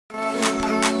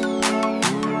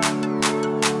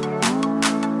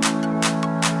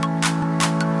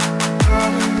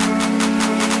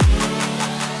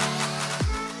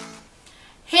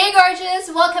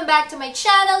welcome back to my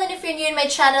channel, and if you're new in my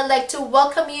channel, I'd like to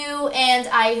welcome you and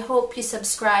I hope you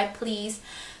subscribe, please.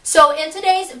 So in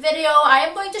today's video, I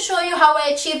am going to show you how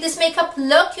I achieved this makeup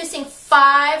look using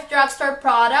 5 drugstore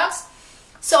products.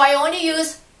 So I only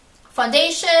use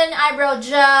foundation, eyebrow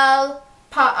gel,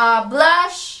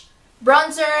 blush,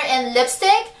 bronzer, and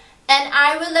lipstick. And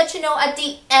I will let you know at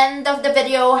the end of the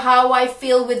video how I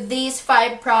feel with these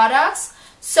 5 products.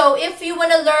 So if you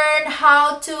want to learn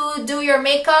how to do your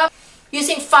makeup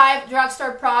using 5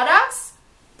 drugstore products,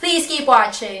 please keep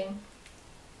watching.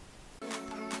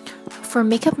 For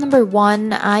makeup number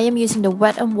 1, I am using the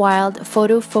Wet n Wild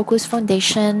Photo Focus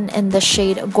Foundation in the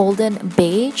shade Golden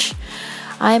Beige.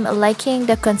 I'm liking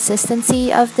the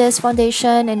consistency of this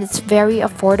foundation and it's very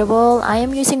affordable. I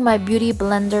am using my beauty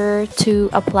blender to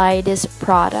apply this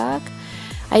product.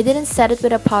 I didn't set it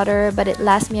with a powder, but it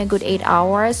lasts me a good 8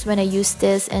 hours when I use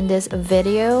this in this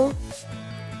video.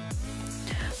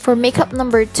 For makeup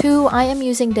number 2, I am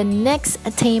using the NYX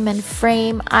Attainment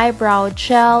Frame Eyebrow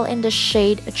Gel in the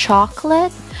shade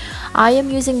Chocolate. I am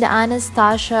using the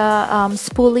Anastasia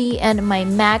spoolie and my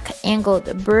MAC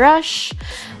angled brush.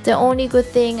 The only good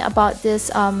thing about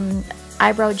this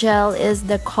eyebrow gel is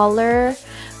the color.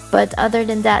 But other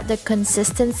than that, the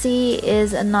consistency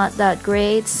is not that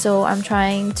great, so I'm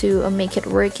trying to make it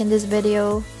work in this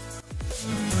video.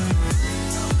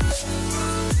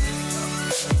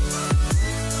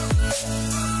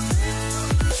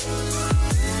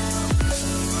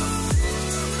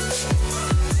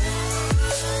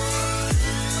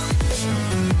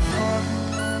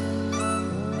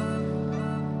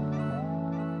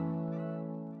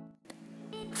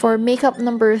 For makeup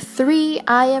number 3,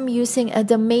 I am using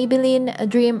the Maybelline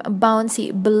Dream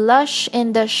Bouncy Blush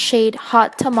in the shade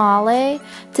Hot Tamale.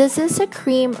 This is a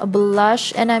cream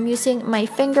blush and I'm using my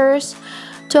fingers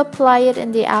to apply it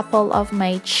in the apple of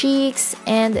my cheeks.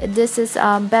 And this is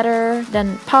better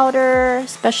than powder,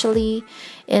 especially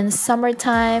in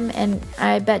summertime. And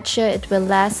I bet you it will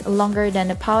last longer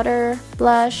than a powder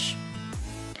blush.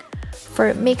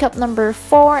 For makeup number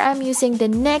 4, I'm using the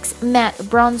NYX Matte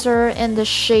Bronzer in the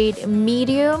shade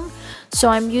Medium. So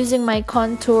I'm using my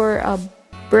contour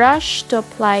brush to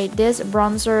apply this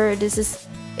bronzer. This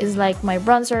is like my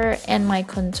bronzer and my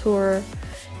contour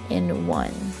in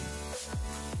one.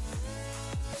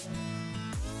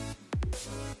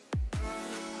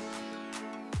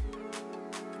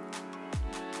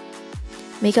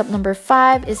 Makeup number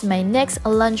 5 is my NYX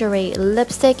Lingerie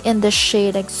Lipstick in the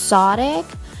shade Exotic.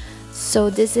 So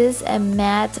this is a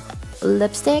matte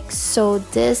lipstick, so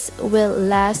this will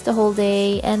last the whole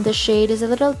day, and the shade is a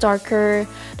little darker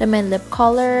than my lip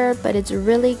color, but it's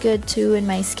really good too in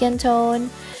my skin tone,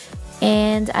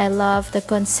 and I love the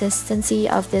consistency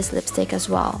of this lipstick as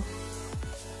well.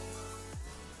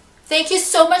 Thank you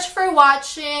so much for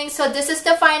watching. So this is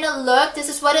the final look. This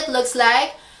is what it looks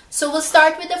like. So we'll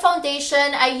start with the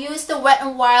foundation. I used the Wet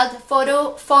n Wild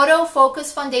Photo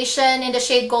Focus Foundation in the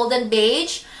shade Golden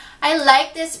Beige. I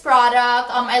like this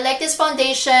product. I like this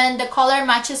foundation. The color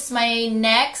matches my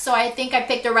neck, so I think I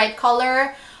picked the right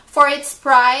color. For its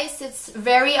price, it's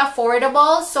very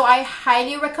affordable, so I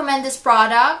highly recommend this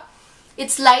product.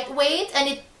 It's lightweight and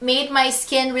it made my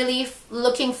skin really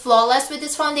looking flawless with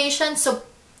this foundation, so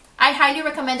I highly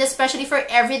recommend this, especially for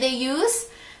everyday use.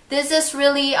 This is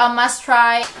really a must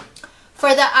try.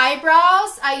 For the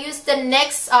eyebrows, I used the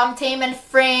NYX Attainment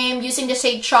Frame using the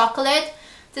shade Chocolate.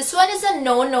 This one is a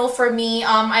no-no for me.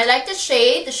 I like the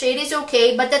shade. The shade is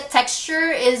okay, but the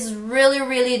texture is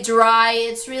really dry.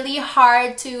 It's really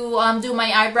hard to do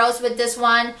my eyebrows with this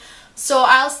one. So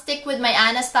I'll stick with my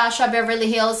Anastasia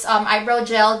Beverly Hills eyebrow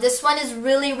gel. This one is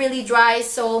really dry,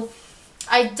 so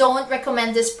I don't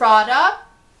recommend this product.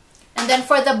 And then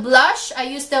for the blush, I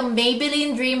use the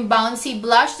Maybelline Dream Bouncy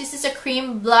Blush. This is a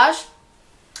cream blush.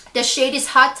 The shade is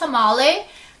Hot Tamale.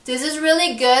 This is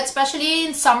really good, especially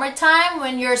in summertime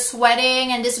when you're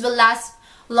sweating, and this will last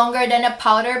longer than a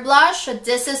powder blush. So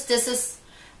this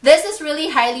is really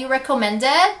highly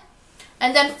recommended.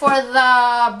 And then for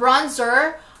the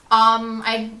bronzer,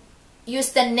 I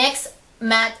used the NYX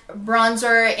Matte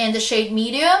Bronzer in the shade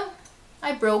Medium.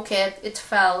 I broke it, it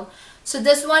fell. So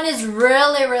this one is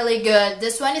really good.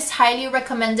 This one is highly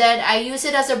recommended. I use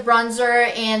it as a bronzer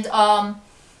and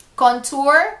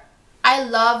contour. I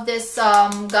love this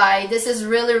guy. This is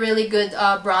really good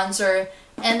bronzer.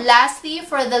 And lastly,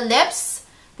 for the lips,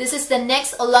 this is the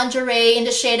NYX Lingerie in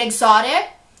the shade Exotic.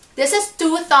 This is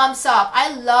 2 thumbs up.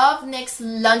 I love NYX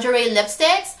Lingerie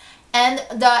lipsticks, and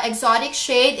the Exotic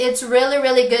shade, it's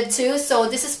really good too. So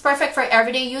this is perfect for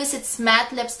everyday use. It's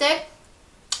matte lipstick.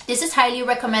 This is highly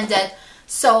recommended.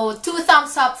 So 2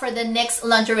 thumbs up for the NYX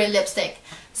lingerie lipstick.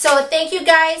 So thank you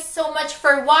guys so much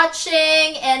for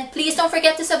watching, and please don't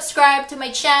forget to subscribe to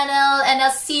my channel, and I'll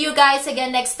see you guys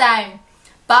again next time.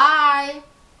 Bye!